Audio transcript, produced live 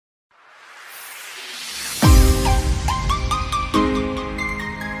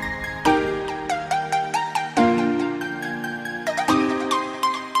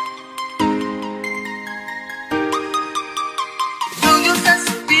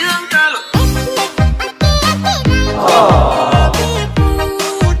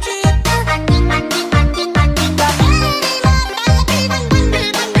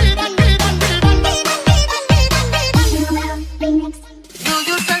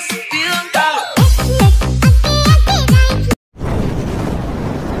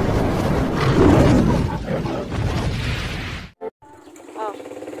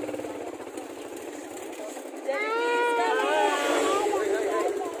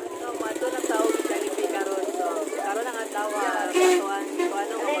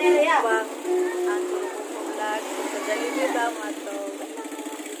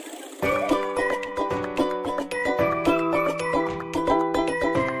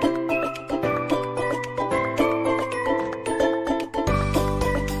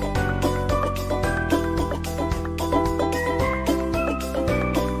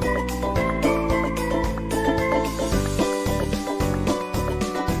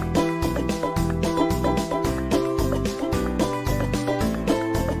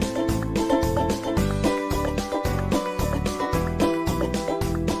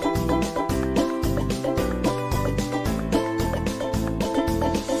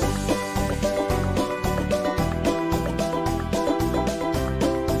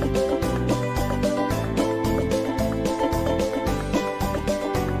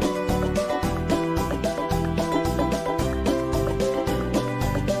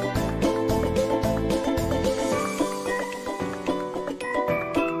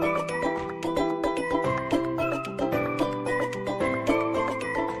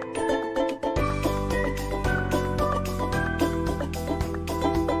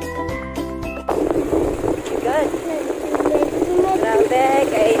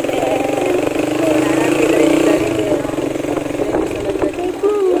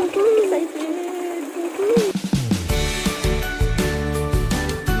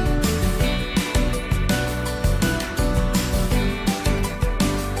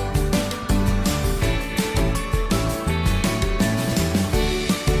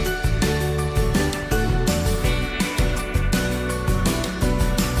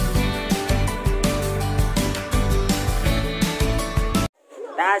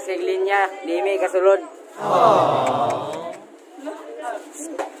Taas kay linya, di may kasulod.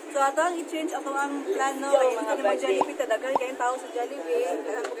 So ato ang i-change ato ang plano mga mga Jollibee tadagan kay tao sa Jollibee,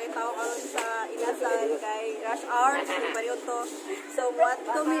 dagan kay tao karon sa Inasal kay rush hour kay pareho to. So what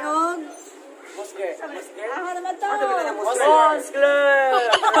to mi og Mon'S. Ah, naman to. Mon'S.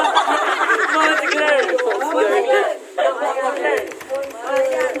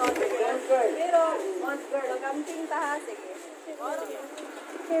 Pero camping ta ha sige.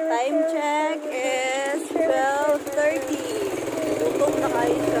 Time check is 12:30. Tutok na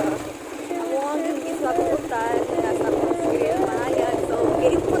kayo siya. Ako ang gigis na pupuntan. Nasa Mon'S Mahayan. So,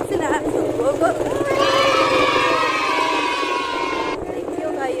 game po sila. So, go. Thank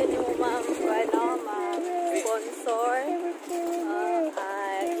you kayo ni mo ma'am. Sponsor.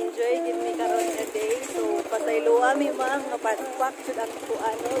 Enjoy din mi karon nga day. So, pasaylo kami ma'am. Napadpak siya ang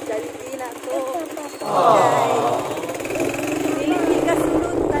ano. Jollibee na to. Okay. Hindi ka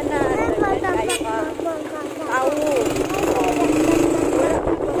sunod na. Kayo ka. Tao.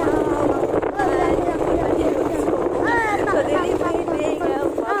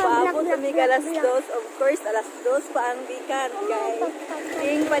 Alas 2, of course, alas 2 pa ang bikan, guys.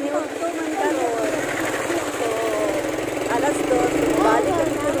 Yung paniwag to man karon. So, alas 2, balik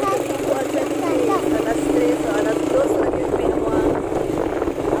ang tulog ko sa alas 3, so alas 2, na yung pinuwang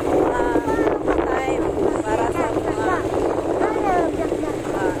time para sa mga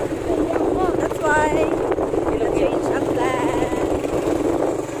that's why we'll change ang plan.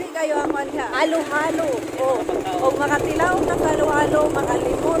 Hindi kayo ang manha. Halo-halo. O makatilaw ka sa halo-halo,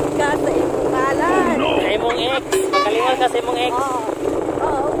 makalimot ka sa imong ngalan. Sa imong ex. Makalimot ka sa imong ex. Oo,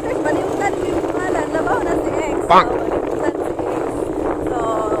 okay. Malimutan mo yung ngalan. Labaw na si ex. Malimutan si ex. So,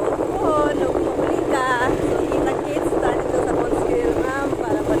 nung mamuli ka, so kita-kits na dito sa Mon'S ma'am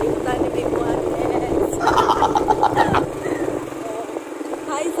para malimutan ni mo ang ex.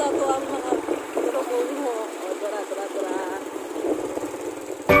 Hi sa to ang mga Korokongho. Tura.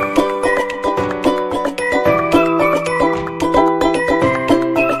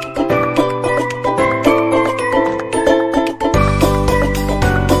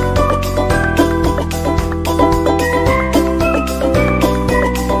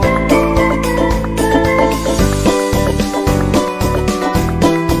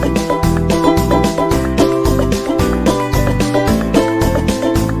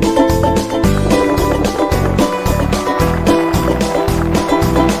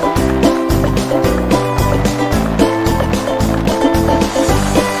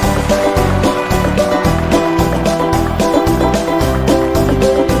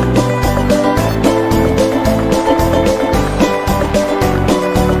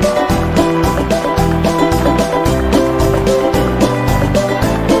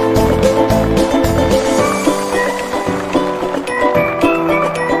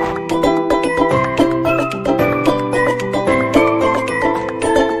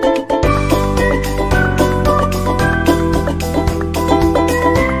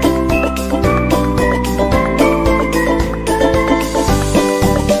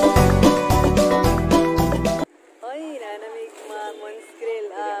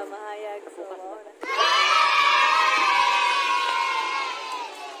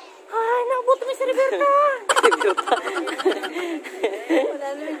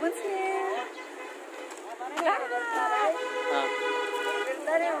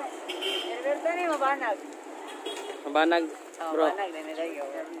 Mabanag, bro. Mabanag na nilagay.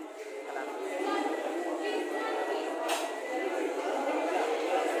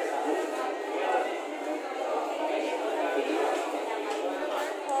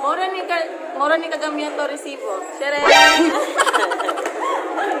 Mora ni kagamihan to resibo. Sere. Taas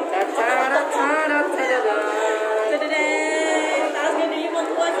ka nili mo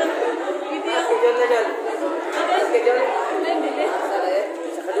kuha sa video.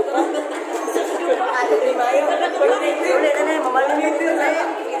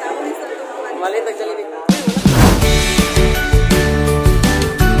 Malit ang Jollibee.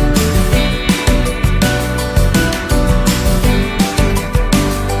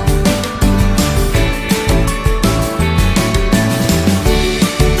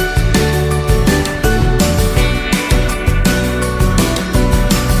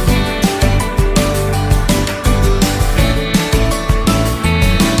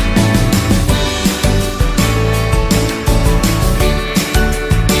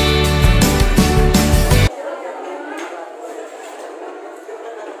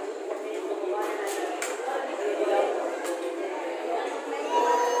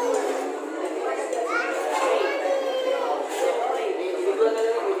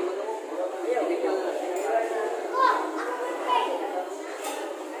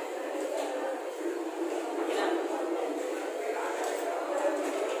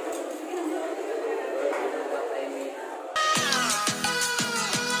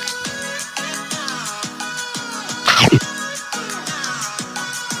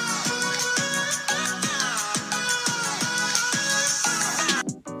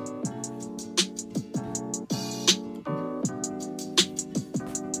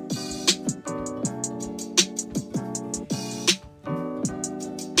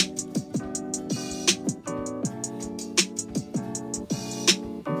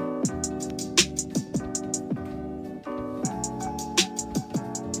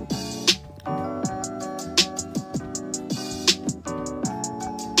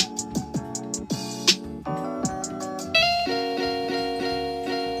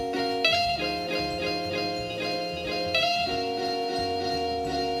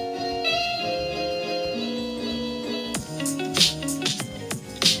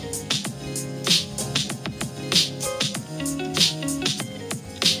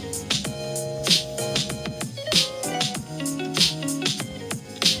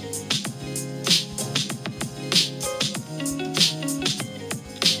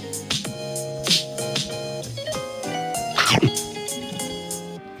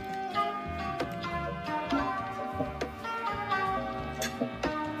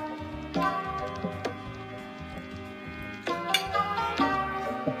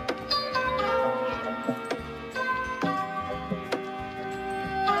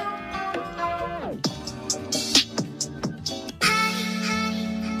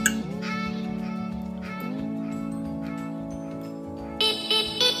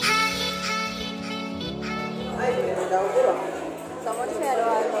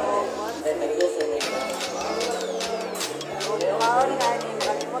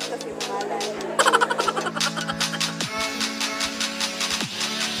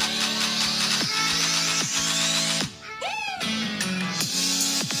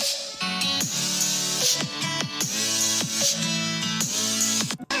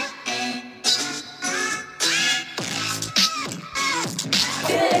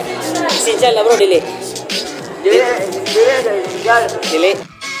 essential na bro, dili. Dili.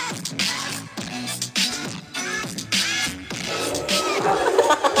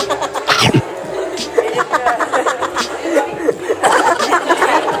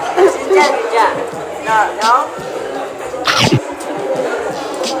 No?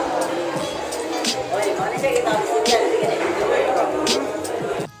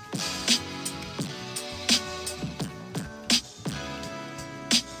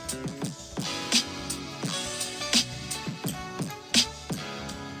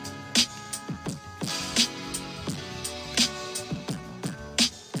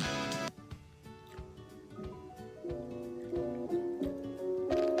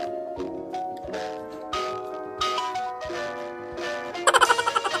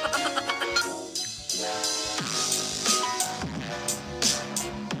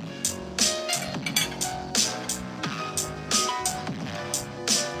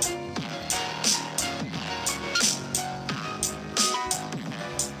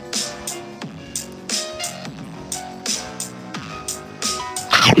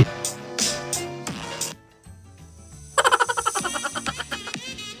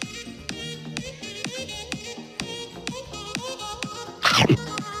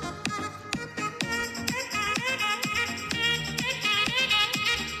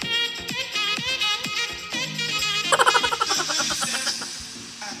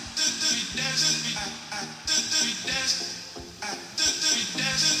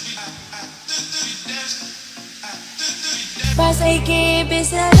 Pasai ke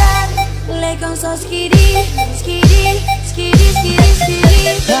besaran, lekong so skidi, skidi, skidi, skidi,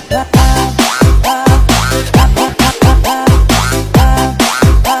 skidi.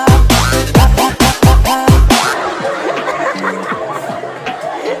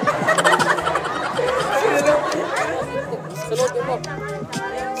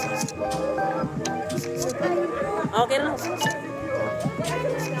 Okay na.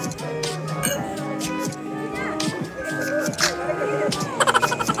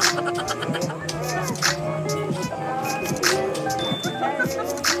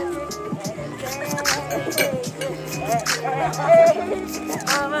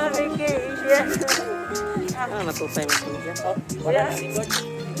 Ah, natutay mo siya. Oh, wala na likod.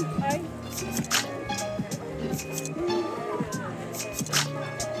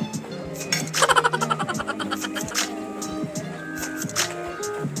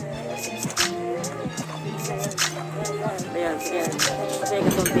 Ayan, sige. Kasi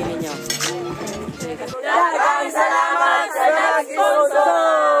kasulti ninyo. Daghang salamat sa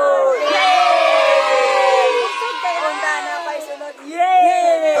nag-sponsor! Yay! Punta na pa sunod.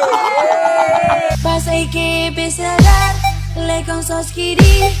 Yay! Pasai ke besaran, lekong so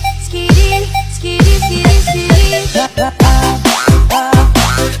skidi, skidi, skidi, skidi, skidi.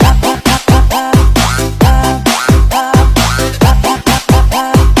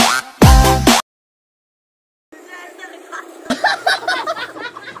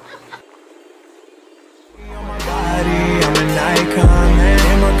 I'm an icon, man.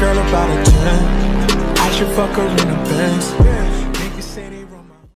 And my girl about a 10. I should fuck her in a Benz.